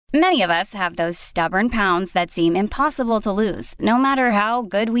Many of us have those stubborn pounds that seem impossible to lose, no matter how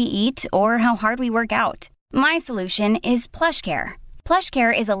good we eat or how hard we work out. My solution is PlushCare.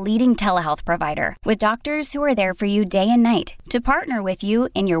 PlushCare is a leading telehealth provider with doctors who are there for you day and night to partner with you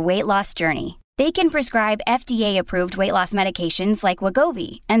in your weight loss journey. They can prescribe FDA-approved weight loss medications like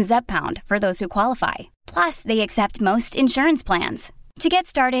Wegovy and Zepbound for those who qualify. Plus, they accept most insurance plans. To get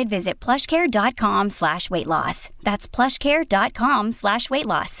started, visit plushcare.com/weightloss. That's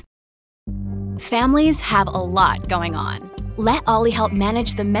plushcare.com/weightloss. Families have a lot going on. Let Ollie help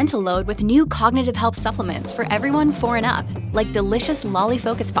manage the mental load with new cognitive help supplements for everyone 4 and up, like delicious Lolly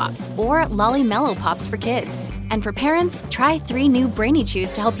Focus Pops or Lolly Mellow Pops for kids. And for parents, try 3 new Brainy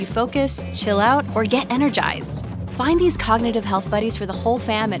Chews to help you focus, chill out, or get energized. Find these cognitive health buddies for the whole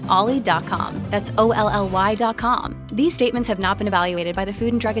fam at ollie.com. That's OLLY.com. These statements have not been evaluated by the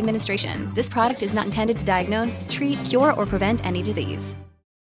Food and Drug Administration. This product is not intended to diagnose, treat, cure, or prevent any disease.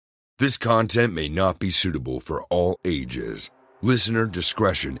 This content may not be suitable for all ages. Listener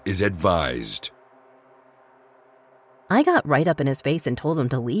discretion is advised. I got right up in his face and told him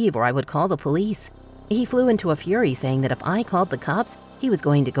to leave or I would call the police. He flew into a fury saying that if I called the cops, he was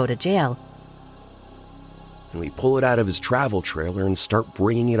going to go to jail. And we pull it out of his travel trailer and start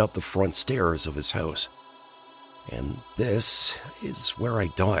bringing it up the front stairs of his house. And this is where I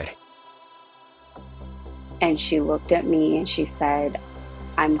die. And she looked at me and she said,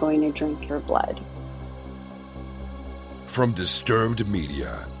 "I'm going to drink your blood." From Disturbed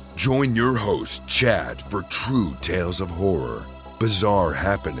Media, join your host, Chad, for true tales of horror, bizarre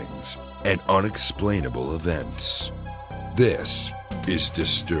happenings, and unexplainable events. This is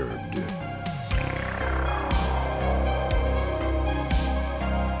Disturbed.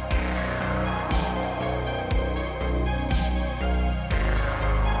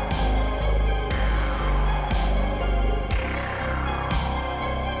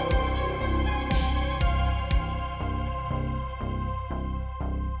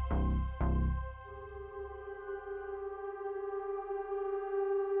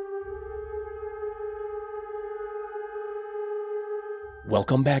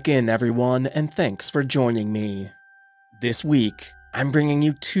 Welcome back in, everyone, and thanks for joining me. This week, I'm bringing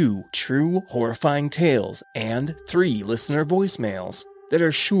you 2 true horrifying tales and 3 listener voicemails that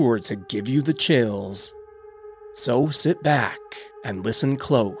are sure to give you the chills. So sit back and listen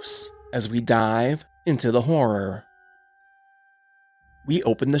close as we dive into the horror. We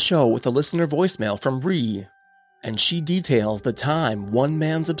open the show with a listener voicemail from Ree, and she details the time one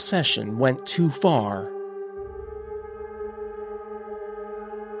man's obsession went too far.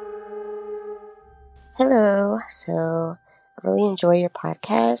 Hello, so I really enjoy your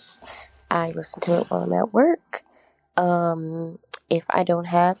podcast. I listen to it while I'm at work. If I don't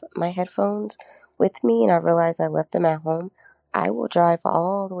have my headphones with me and I realize I left them at home, I will drive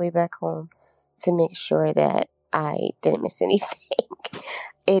all the way back home to make sure that I didn't miss anything.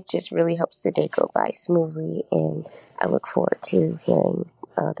 It just really helps the day go by smoothly, and I look forward to hearing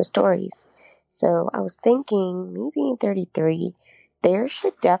the stories. So I was thinking, maybe in 33, there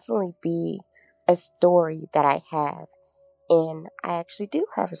should definitely be a story that I have, and I actually do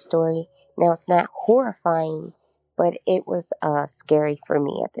have a story. Now, it's not horrifying, but it was scary for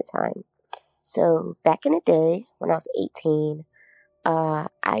me at the time. So back in the day, when I was 18,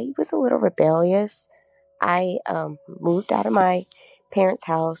 I was a little rebellious. I moved out of my parents'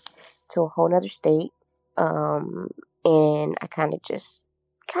 house to a whole nother state, and I kind of just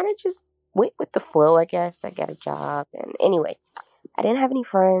went with the flow, I guess. I got a job, and anyway, I didn't have any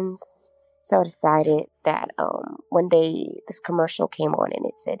friends. So I decided that one day this commercial came on and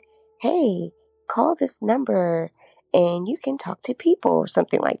it said, "Hey, call this number and you can talk to people," or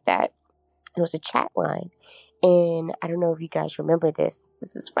something like that. It was a chat line. And I don't know if you guys remember this.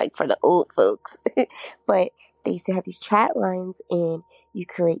 This is like for the old folks. But they used to have these chat lines and you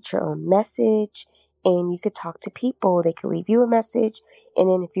create your own message and you could talk to people. They could leave you a message. And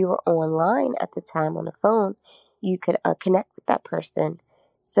then if you were online at the time on the phone, you could connect with that person.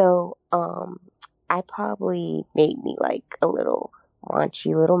 So, I probably made me like a little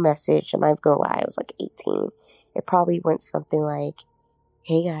raunchy little message. I'm not gonna lie, I was like 18. It probably went something like,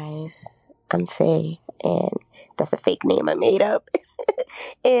 "Hey guys, I'm Faye," and that's a fake name I made up.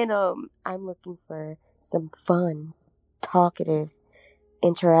 And, I'm looking for some fun, talkative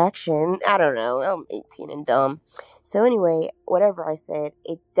interaction. I don't know, I'm 18 and dumb. So anyway, whatever I said,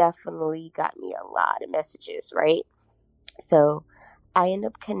 it definitely got me a lot of messages, right? So I ended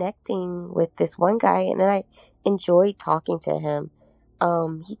up connecting with this one guy, and I enjoyed talking to him.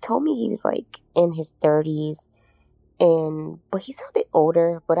 He told me he was like in his 30s, but he sounded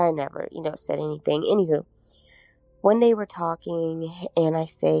older, but I never, said anything. Anywho, one day we're talking and I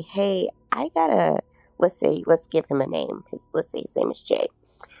say, hey, let's give him a name. Let's say his name is Jay.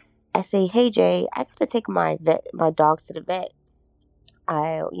 I say, hey, Jay, I got to take my dogs to the vet.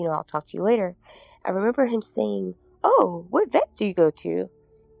 I'll talk to you later. I remember him saying, oh, what vet do you go to?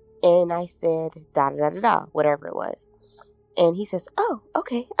 And I said, da-da-da-da-da, whatever it was. And he says, oh,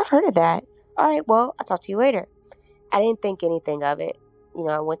 okay, I've heard of that. All right, well, I'll talk to you later. I didn't think anything of it.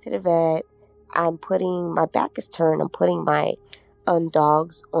 I went to the vet. My back is turned. I'm putting my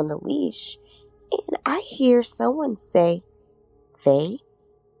dogs on the leash. And I hear someone say, Faye?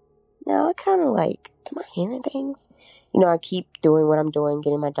 Now I kind of like, am I hearing things? I keep doing what I'm doing,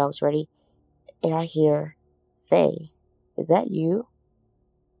 getting my dogs ready. And I hear, Faye, is that you?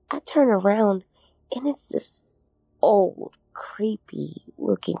 I turn around and it's this old, creepy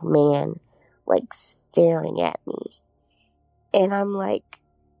looking man, like staring at me. And I'm like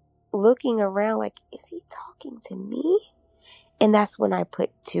looking around like, is he talking to me? And that's when I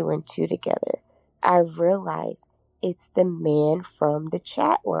put 2 and 2 together. I realize it's the man from the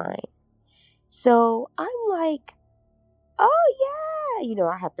chat line. So I'm like, oh yeah,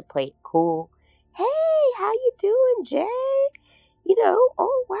 I have to play it cool. Hey, how you doing, Jay?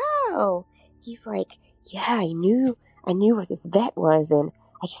 Oh wow. He's like, yeah, I knew where this vet was, and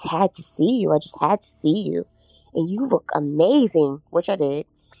I just had to see you. And you look amazing, which I did.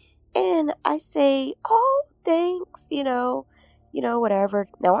 And I say, oh, thanks, whatever.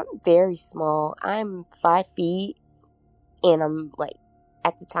 Now I'm very small. I'm 5 feet, and I'm like,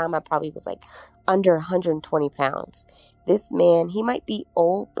 at the time I probably was like under 120 pounds. This man, he might be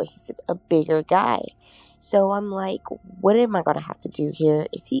old, but he's a bigger guy. So I'm like, what am I going to have to do here?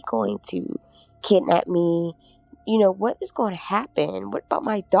 Is he going to kidnap me? What is going to happen? What about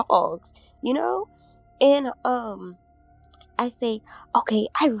my dogs? And I say, okay,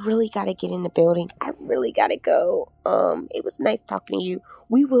 I really got to get in the building. I really got to go. It was nice talking to you.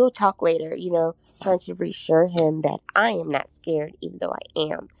 We will talk later, trying to reassure him that I am not scared, even though I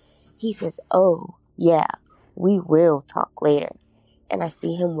am. He says, oh, yeah, we will talk later. And I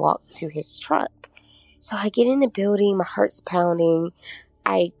see him walk to his truck. So I get in the building, my heart's pounding.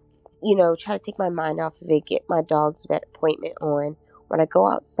 I, try to take my mind off of it, get my dog's vet appointment on. When I go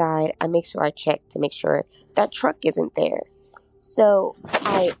outside, I make sure I check to make sure that truck isn't there. So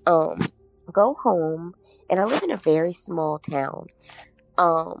I go home, and I live in a very small town.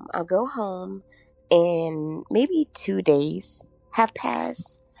 I'll go home, and maybe 2 days have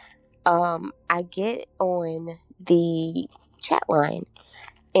passed. I get on the chat line,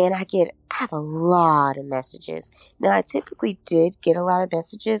 and I have a lot of messages. Now, I typically did get a lot of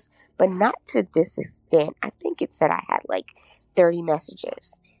messages, but not to this extent. I think it said I had like 30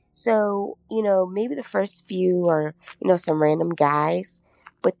 messages. So, maybe the first few are, some random guys.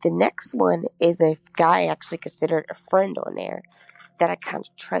 But the next one is a guy I actually considered a friend on there that I kind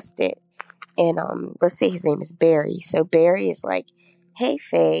of trusted. And let's say his name is Barry. So Barry is like, hey,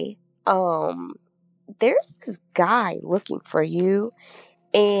 Faye, there's this guy looking for you.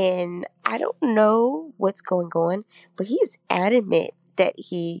 And I don't know what's going on, but he's adamant that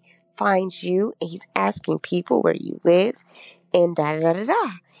he finds you, and he's asking people where you live, and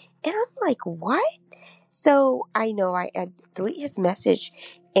da-da-da-da-da. And I'm like, what? So I delete his message,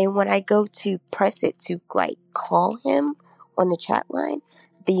 and when I go to press it to, like, call him on the chat line,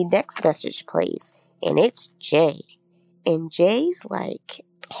 the next message plays, and it's Jay. And Jay's like,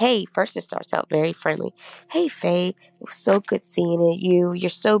 hey, first it starts out very friendly. Hey, Faye, it was so good seeing you. You're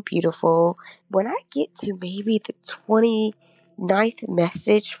so beautiful. When I get to maybe the 29th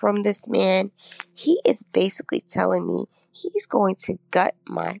message from this man, he is basically telling me he's going to gut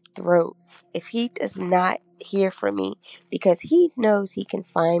my throat if he does not hear from me, because he knows he can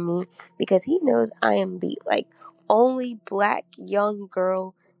find me, because he knows I am the, only black young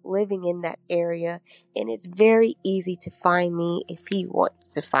girl living in that area, and it's very easy to find me if he wants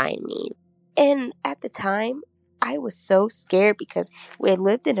to find me. And at the time, I was so scared because we had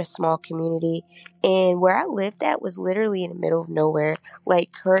lived in a small community, and where I lived at was literally in the middle of nowhere,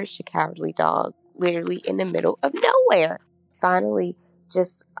 like Courage the Cowardly Dog, literally in the middle of nowhere. Finally,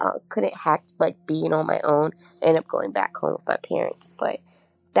 just couldn't hack being on my own. I ended up going back home with my parents, but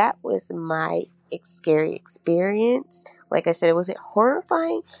that was my scary experience. Like I said, it wasn't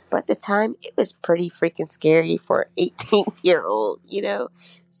horrifying, but at the time it was pretty freaking scary for an 18-year-old,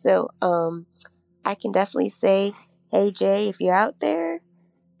 So I can definitely say, hey Jay, if you're out there,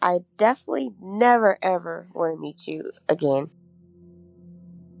 I definitely never ever want to meet you again.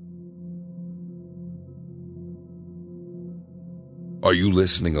 Are you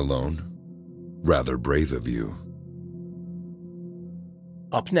listening alone? Rather brave of you.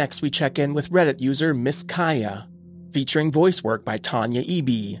 Up next, we check in with Reddit user Miss Kaya. featuring voice work by Tanya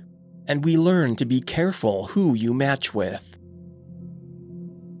Eby. And we learn to be careful who you match with.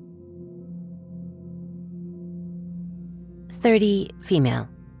 "30, female.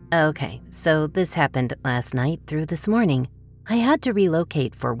 Okay, so this happened last night through this morning. I had to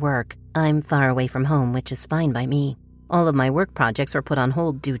relocate for work. I'm far away from home, which is fine by me. All of my work projects were put on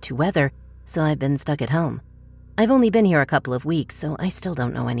hold due to weather, so I've been stuck at home. I've only been here a couple of weeks, so I still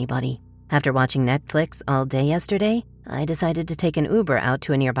don't know anybody. After watching Netflix all day yesterday, I decided to take an Uber out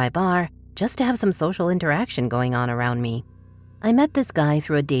to a nearby bar just to have some social interaction going on around me. I met this guy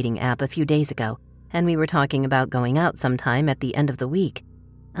through a dating app a few days ago, and we were talking about going out sometime at the end of the week.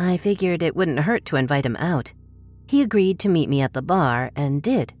 I figured it wouldn't hurt to invite him out. He agreed to meet me at the bar and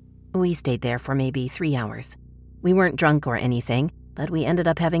did. We stayed there for maybe 3 hours. We weren't drunk or anything, but we ended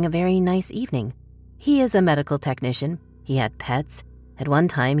up having a very nice evening. He is a medical technician. He had pets. At one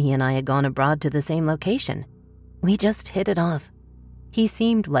time, he and I had gone abroad to the same location. We just hit it off. He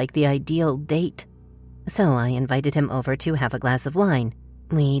seemed like the ideal date. So I invited him over to have a glass of wine.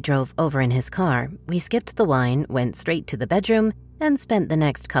 We drove over in his car. We skipped the wine, went straight to the bedroom, and spent the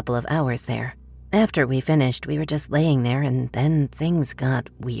next couple of hours there. After we finished, we were just laying there, and then things got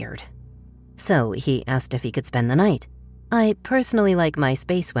weird. So he asked if he could spend the night. I personally like my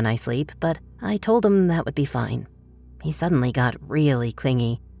space when I sleep, but I told him that would be fine. He suddenly got really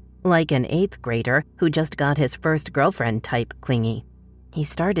clingy, like an 8th grader who just got his first girlfriend type clingy. He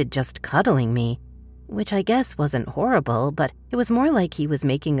started just cuddling me, which I guess wasn't horrible, but it was more like he was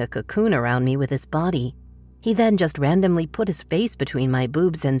making a cocoon around me with his body. He then just randomly put his face between my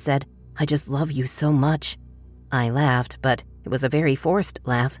boobs and said, "I just love you so much." I laughed, but it was a very forced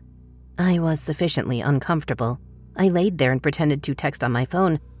laugh. I was sufficiently uncomfortable. I laid there and pretended to text on my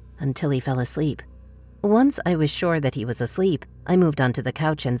phone until he fell asleep. Once I was sure that he was asleep, I moved onto the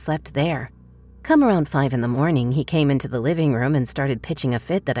couch and slept there. Come around 5 in the morning, he came into the living room and started pitching a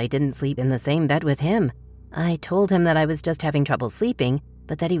fit that I didn't sleep in the same bed with him. I told him that I was just having trouble sleeping,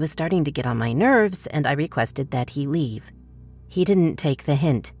 but that he was starting to get on my nerves, and I requested that he leave. He didn't take the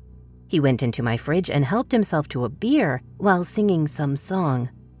hint. He went into my fridge and helped himself to a beer while singing some song.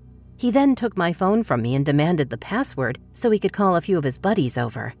 He then took my phone from me and demanded the password so he could call a few of his buddies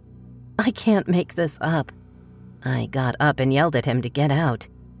over. I can't make this up. I got up and yelled at him to get out.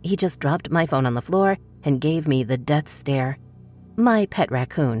 He just dropped my phone on the floor and gave me the death stare. My pet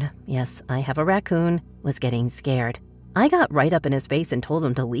raccoon, yes, I have a raccoon, was getting scared. I got right up in his face and told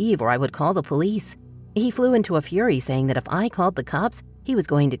him to leave or I would call the police. He flew into a fury saying that if I called the cops, he was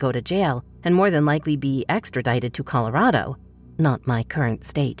going to go to jail and more than likely be extradited to Colorado, not my current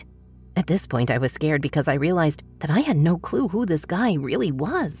state. At this point, I was scared because I realized that I had no clue who this guy really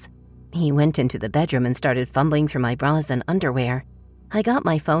was. He went into the bedroom and started fumbling through my bras and underwear. I got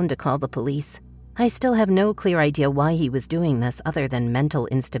my phone to call the police. I still have no clear idea why he was doing this other than mental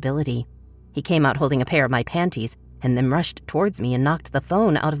instability. He came out holding a pair of my panties and then rushed towards me and knocked the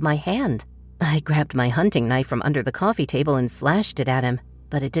phone out of my hand. I grabbed my hunting knife from under the coffee table and slashed it at him,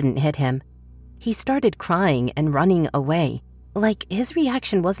 but it didn't hit him. He started crying and running away, like his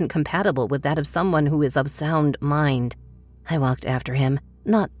reaction wasn't compatible with that of someone who is of sound mind. I walked after him,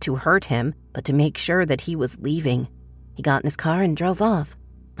 not to hurt him, but to make sure that he was leaving. He got in his car and drove off.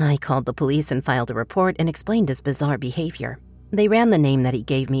 I called the police and filed a report and explained his bizarre behavior. They ran the name that he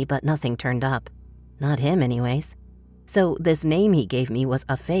gave me, but nothing turned up. Not him, anyways. So this name he gave me was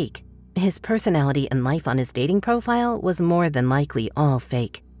a fake. His personality and life on his dating profile was more than likely all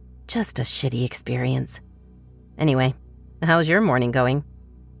fake. Just a shitty experience. Anyway, how's your morning going?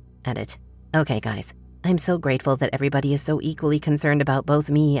 Edit. Okay, guys. I'm so grateful that everybody is so equally concerned about both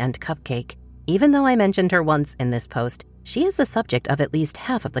me and Cupcake. Even though I mentioned her once in this post, she is the subject of at least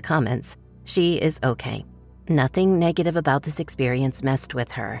half of the comments. She is okay. Nothing negative about this experience messed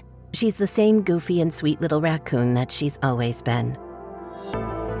with her. She's the same goofy and sweet little raccoon that she's always been.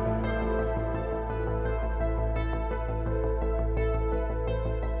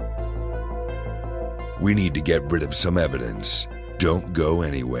 We need to get rid of some evidence. Don't go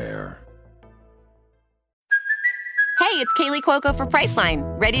anywhere. Hey, it's Kaylee Cuoco for Priceline.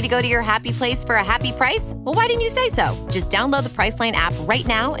 Ready to go to your happy place for a happy price? Well, why didn't you say so? Just download the Priceline app right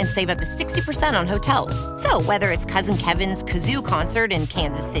now and save up to 60% on hotels. So whether it's Cousin Kevin's Kazoo Concert in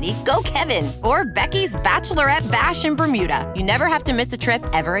Kansas City, go Kevin, or Becky's Bachelorette Bash in Bermuda, you never have to miss a trip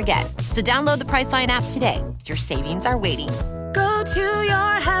ever again. So download the Priceline app today. Your savings are waiting. Go to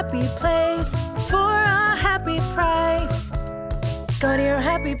your happy place for a happy price. Go to your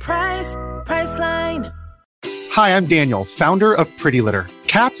happy price, Priceline. Hi, I'm Daniel, founder of Pretty Litter.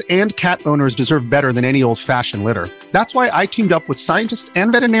 Cats and cat owners deserve better than any old-fashioned litter. That's why I teamed up with scientists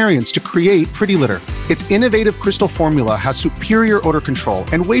and veterinarians to create Pretty Litter. Its innovative crystal formula has superior odor control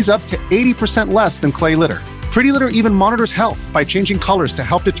and weighs up to 80% less than clay litter. Pretty Litter even monitors health by changing colors to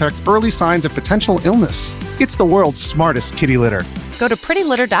help detect early signs of potential illness. It's the world's smartest kitty litter. Go to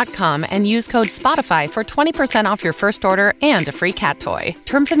prettylitter.com and use code SPOTIFY for 20% off your first order and a free cat toy.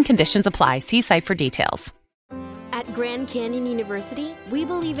 Terms and conditions apply. See site for details. At Grand Canyon University, we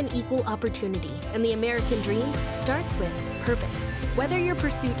believe in equal opportunity, and the American dream starts with purpose. Whether your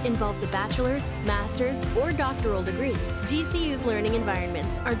pursuit involves a bachelor's, master's, or doctoral degree, GCU's learning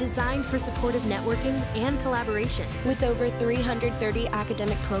environments are designed for supportive networking and collaboration. With over 330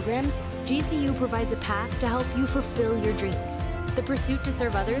 academic programs, GCU provides a path to help you fulfill your dreams. The pursuit to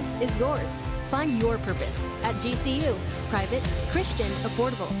serve others is yours. Find your purpose at GCU. Private, Christian,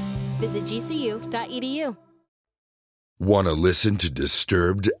 affordable. Visit gcu.edu. Want to listen to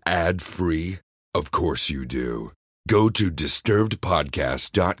Disturbed ad-free? Of course you do. Go to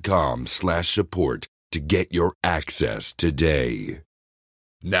disturbedpodcast.com/support to get your access today.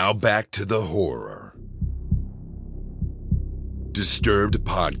 Now back to the horror. Disturbed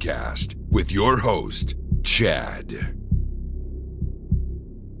Podcast with your host, Chad.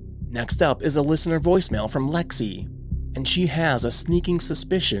 Next up is a listener voicemail from Lexi, and she has a sneaking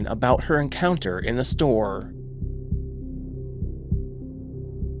suspicion about her encounter in the store.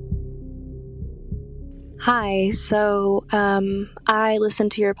 Hi, so I listen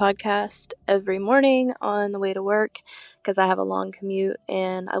to your podcast every morning on the way to work because I have a long commute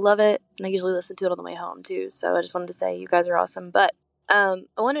and I love it, and I usually listen to it on the way home too, so I just wanted to say you guys are awesome. But I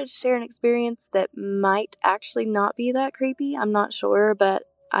wanted to share an experience that might actually not be that creepy. I'm not sure, but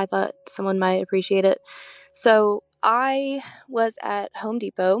I thought someone might appreciate it. So I was at Home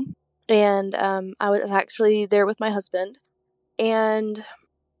Depot, and I was actually there with my husband, and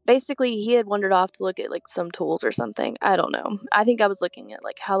basically, he had wandered off to look at, like, some tools or something. I don't know. I think I was looking at,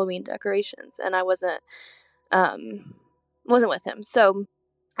 like, Halloween decorations, and I wasn't with him. So,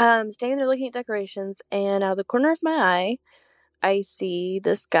 standing there looking at decorations, and out of the corner of my eye, I see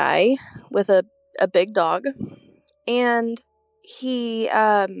this guy with a big dog, and he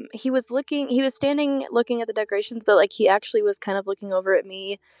was standing looking at the decorations, but, like, he actually was kind of looking over at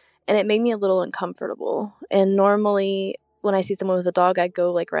me, and it made me a little uncomfortable. And normally, when I see someone with a dog, I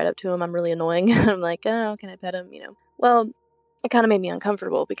go, like, right up to him. I'm really annoying. I'm like, oh, can I pet him? Well, it kind of made me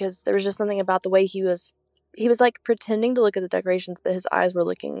uncomfortable because there was just something about the way he was like pretending to look at the decorations, but his eyes were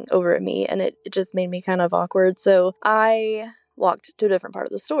looking over at me, and it just made me kind of awkward. So I walked to a different part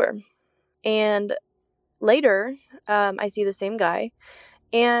of the store, and later, I see the same guy.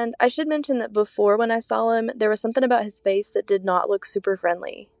 And I should mention that before, when I saw him, there was something about his face that did not look super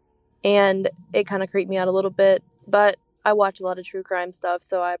friendly, and it kind of creeped me out a little bit. But I watch a lot of true crime stuff,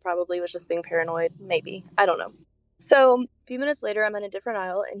 so I probably was just being paranoid. Maybe. I don't know. So a few minutes later, I'm in a different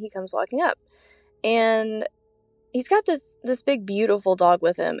aisle, and he comes walking up. And he's got this big, beautiful dog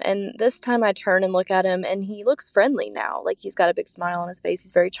with him. And this time I turn and look at him, and he looks friendly now. Like, he's got a big smile on his face.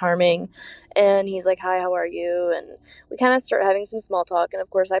 He's very charming. And he's like, hi, how are you? And we kind of start having some small talk. And,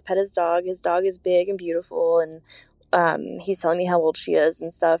 of course, I pet his dog. His dog is big and beautiful. And he's telling me how old she is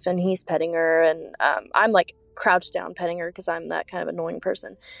and stuff. And he's petting her. And I'm, like, crouched down petting her because I'm that kind of annoying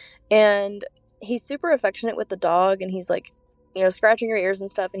person. And he's super affectionate with the dog, and he's like, scratching her ears and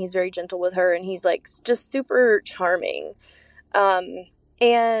stuff, and he's very gentle with her, and he's like just super charming.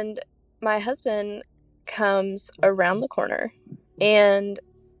 And my husband comes around the corner, and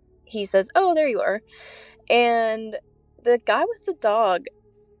he says, oh, there you are. And the guy with the dog,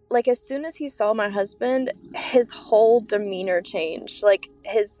 like, as soon as he saw my husband, his whole demeanor changed. Like,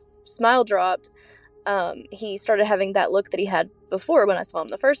 his smile dropped. He started having that look that he had before when I saw him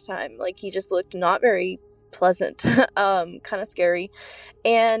the first time. Like, he just looked not very pleasant, kind of scary.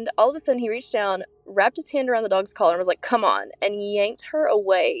 And all of a sudden he reached down, wrapped his hand around the dog's collar, and was like, come on, and yanked her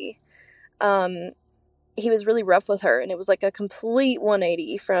away. He was really rough with her, and it was like a complete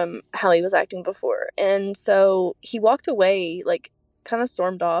 180 from how he was acting before. And so he walked away, like, kind of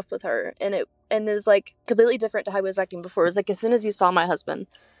stormed off with her, and it was like completely different to how he was acting before. It was like as soon as he saw my husband,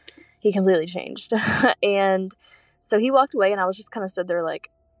 he completely changed. And so he walked away, and I was just kind of stood there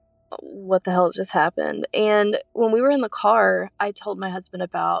like, what the hell just happened? And when we were in the car, I told my husband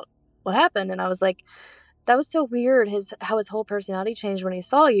about what happened, and I was like, that was so weird, how his whole personality changed when he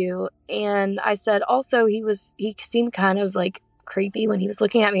saw you. And I said also he seemed kind of like creepy when he was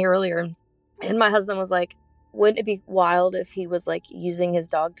looking at me earlier. And my husband was like, wouldn't it be wild if he was like using his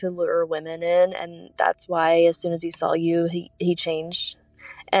dog to lure women in, and that's why as soon as he saw you he changed?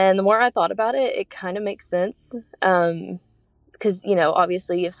 And the more I thought about it, it kind of makes sense. Because because,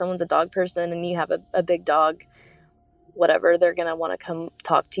 obviously if someone's a dog person and you have a big dog, whatever, they're going to want to come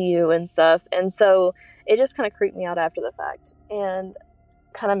talk to you and stuff. And so it just kind of creeped me out after the fact and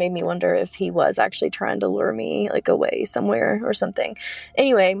kind of made me wonder if he was actually trying to lure me like away somewhere or something.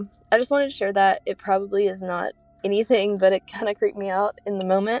 Anyway, I just wanted to share that. It probably is not anything, but it kind of creeped me out in the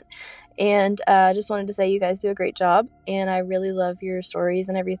moment. And I just wanted to say you guys do a great job, and I really love your stories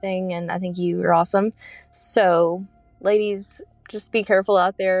and everything, and I think you are awesome. So, ladies, just be careful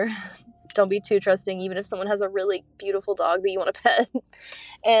out there. Don't be too trusting, even if someone has a really beautiful dog that you want to pet.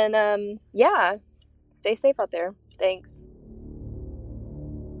 And, yeah, stay safe out there. Thanks.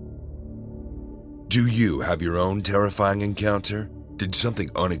 Do you have your own terrifying encounter? Did something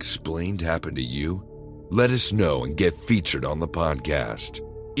unexplained happen to you? Let us know and get featured on the podcast.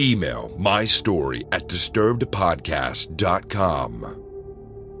 Email mystory@disturbedpodcast.com.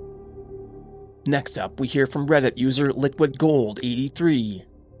 Next up, we hear from Reddit user LiquidGold83,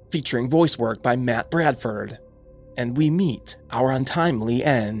 featuring voice work by Matt Bradford, and we meet our untimely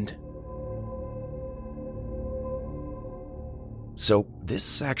end. So,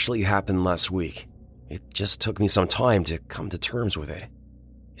 this actually happened last week. It just took me some time to come to terms with it.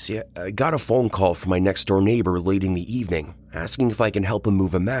 You see, I got a phone call from my next-door neighbor late in the evening, asking if I can help him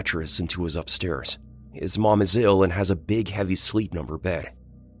move a mattress into his upstairs. His mom is ill and has a big, heavy sleep number bed.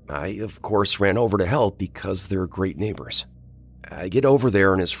 I, of course, ran over to help because they're great neighbors. I get over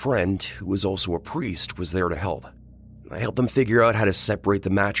there and his friend, who was also a priest, was there to help. I helped them figure out how to separate the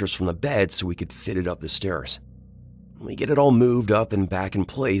mattress from the bed so we could fit it up the stairs. We get it all moved up and back in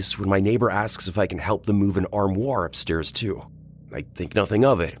place when my neighbor asks if I can help them move an armoire upstairs too. I think nothing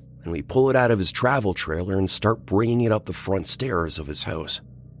of it, and we pull it out of his travel trailer and start bringing it up the front stairs of his house.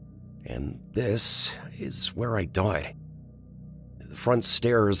 And this is where I died. The front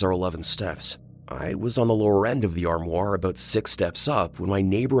stairs are 11 steps. I was on the lower end of the armoire, about 6 steps up, when my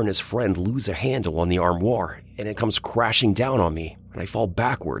neighbor and his friend lose a handle on the armoire, and it comes crashing down on me, and I fall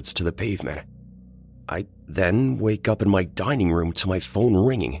backwards to the pavement. I then wake up in my dining room to my phone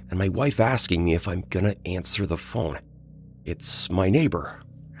ringing and my wife asking me if I'm gonna answer the phone. It's my neighbor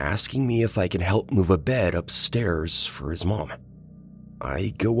asking me if I can help move a bed upstairs for his mom.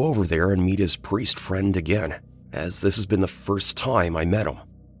 I go over there and meet his priest friend again, as this has been the first time I met him.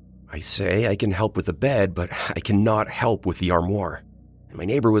 I say I can help with the bed, but I cannot help with the armoire. And my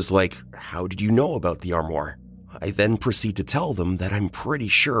neighbor was like, "How did you know about the armoire?" I then proceed to tell them that I'm pretty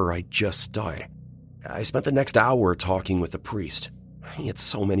sure I just died. I spent the next hour talking with the priest. He had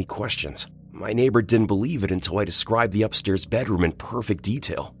so many questions. My neighbor didn't believe it until I described the upstairs bedroom in perfect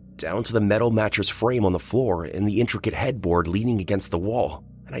detail, down to the metal mattress frame on the floor and the intricate headboard leaning against the wall,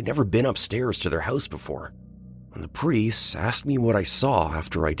 and I'd never been upstairs to their house before. And the priest asked me what I saw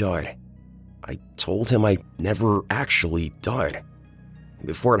after I died. I told him I never actually died.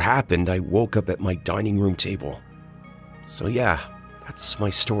 Before it happened, I woke up at my dining room table. So yeah, that's my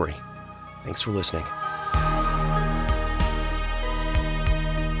story. Thanks for listening.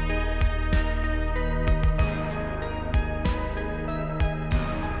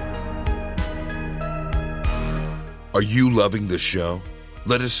 Are you loving the show?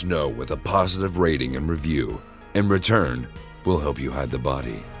 Let us know with a positive rating and review. In return, we'll help you hide the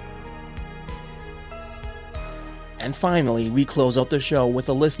body. And finally, we close out the show with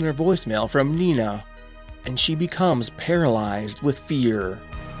a listener voicemail from Nina, and she becomes paralyzed with fear.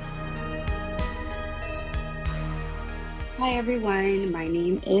 Hi everyone, my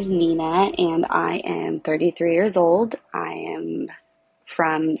name is Nina and I am 33 years old. I am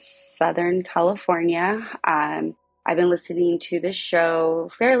from Southern California. I've been listening to this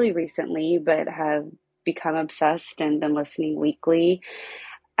show fairly recently, but have become obsessed and been listening weekly,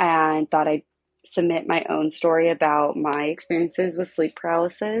 and thought I'd submit my own story about my experiences with sleep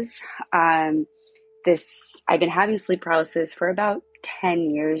paralysis. I've been having sleep paralysis for about 10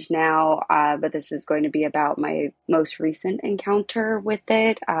 years now, but this is going to be about my most recent encounter with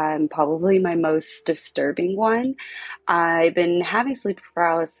it, probably my most disturbing one. I've been having sleep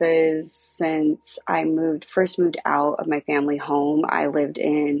paralysis since I first moved out of my family home. I lived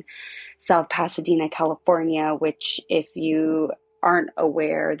in South Pasadena, California, which, if you aren't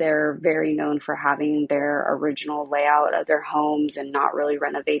aware, they're very known for having their original layout of their homes and not really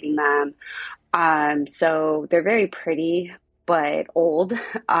renovating them. So they're very pretty, but old. So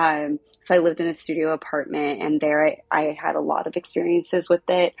I lived in a studio apartment, and there I had a lot of experiences with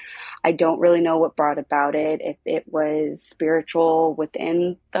it. I don't really know what brought about it, if it was spiritual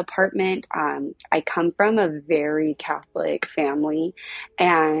within the apartment. I come from a very Catholic family,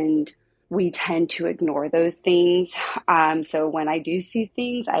 and we tend to ignore those things. So when I do see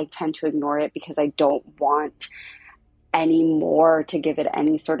things, I tend to ignore it because I don't want anymore to give it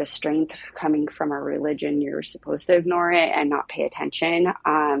any sort of strength. Coming from a religion, you're supposed to ignore it and not pay attention.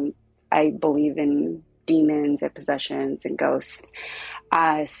 I believe in demons and possessions and ghosts.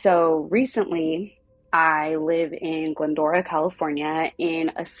 So recently, I live in Glendora, California,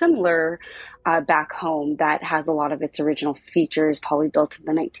 in a similar back home that has a lot of its original features, probably built in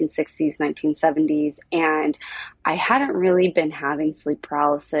the 1960s, 1970s. And I hadn't really been having sleep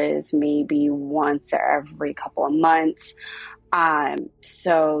paralysis, maybe once every couple of months.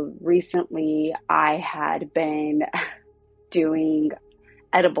 So recently I had been doing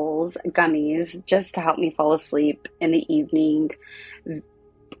edibles, gummies, just to help me fall asleep in the evening.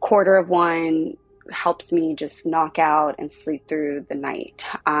 Quarter of one helps me just knock out and sleep through the night.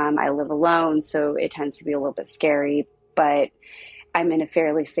 I live alone, so it tends to be a little bit scary, but I'm in a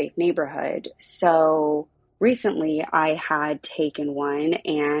fairly safe neighborhood. So recently I had taken one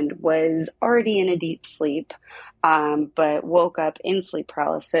and was already in a deep sleep, but woke up in sleep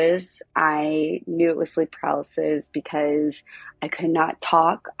paralysis. I knew it was sleep paralysis because I could not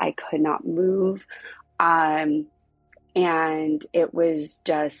talk, I could not move, and it was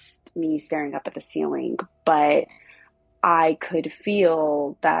just me staring up at the ceiling, but I could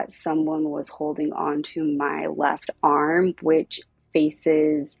feel that someone was holding onto my left arm, which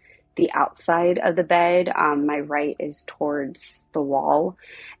faces the outside of the bed. My right is towards the wall,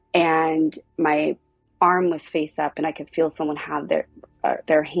 and my arm was face up, and I could feel someone have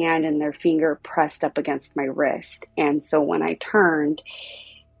their hand and their finger pressed up against my wrist. And so when I turned,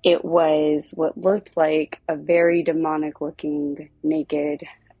 it was what looked like a very demonic looking naked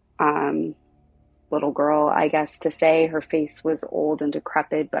little girl, I guess to say. Her face was old and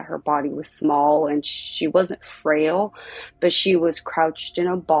decrepit, but her body was small, and she wasn't frail, but she was crouched in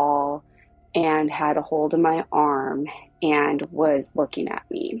a ball and had a hold of my arm and was looking at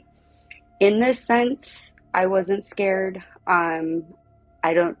me. In this sense, I wasn't scared. I've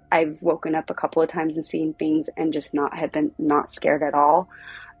woken up a couple of times and seen things and just have been not scared at all.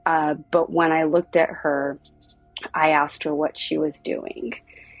 But when I looked at her, I asked her what she was doing.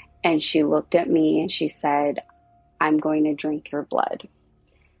 And she looked at me and she said, "I'm going to drink your blood."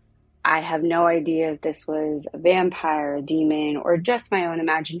 I have no idea if this was a vampire, a demon, or just my own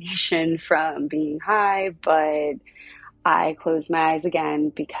imagination from being high, but I closed my eyes again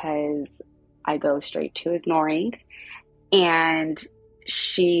because I go straight to ignoring. And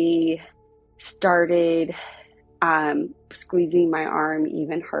she started squeezing my arm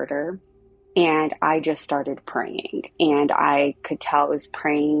even harder. And I just started praying, and I could tell it was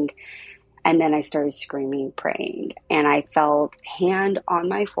praying. And then I started screaming, praying, and I felt hand on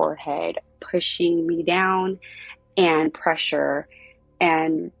my forehead pushing me down and pressure,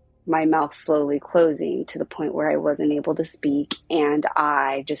 and my mouth slowly closing to the point where I wasn't able to speak. And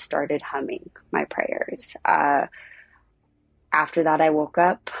I just started humming my prayers. After that, I woke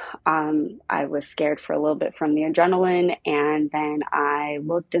up. I was scared for a little bit from the adrenaline, and then I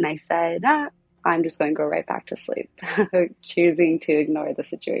looked and I said, I'm just going to go right back to sleep, choosing to ignore the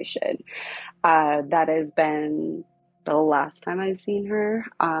situation. That has been the last time I've seen her.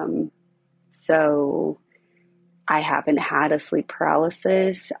 So I haven't had a sleep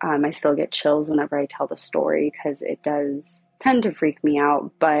paralysis. I still get chills whenever I tell the story because it does tend to freak me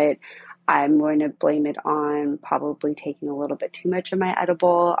out, but I'm going to blame it on probably taking a little bit too much of my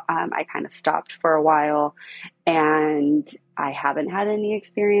edible. I kind of stopped for a while, and I haven't had any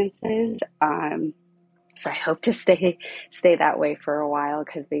experiences. So I hope to stay that way for a while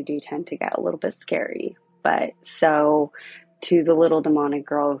because they do tend to get a little bit scary. But so to the little demonic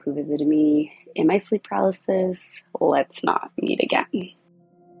girl who visited me in my sleep paralysis, let's not meet again.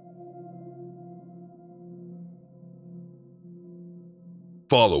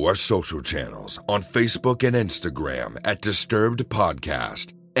 Follow our social channels on Facebook and Instagram at Disturbed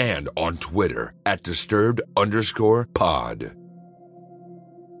Podcast and on Twitter at Disturbed_pod.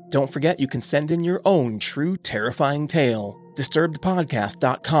 Don't forget you can send in your own true terrifying tale.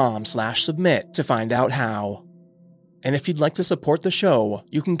 DisturbedPodcast.com/submit to find out how. And if you'd like to support the show,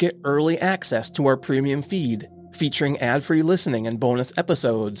 you can get early access to our premium feed, featuring ad-free listening and bonus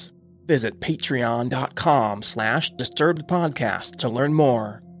episodes. Visit patreon.com/disturbedpodcast to learn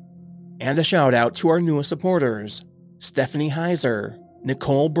more. And a shout out to our newest supporters, Stephanie Heiser,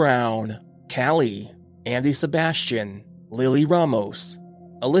 Nicole Brown, Callie, Andy Sebastian, Lily Ramos,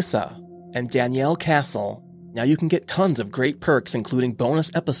 Alyssa, and Danielle Castle. Now you can get tons of great perks including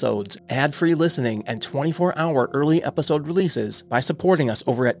bonus episodes, ad-free listening, and 24-hour early episode releases by supporting us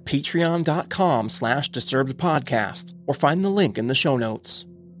over at patreon.com/disturbedpodcast or find the link in the show notes.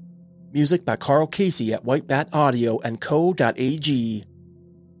 Music by Carl Casey at White Bat Audio and Co.ag.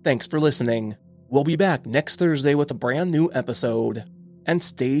 Thanks for listening. We'll be back next Thursday with a brand new episode. And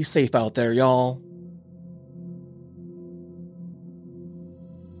stay safe out there, y'all.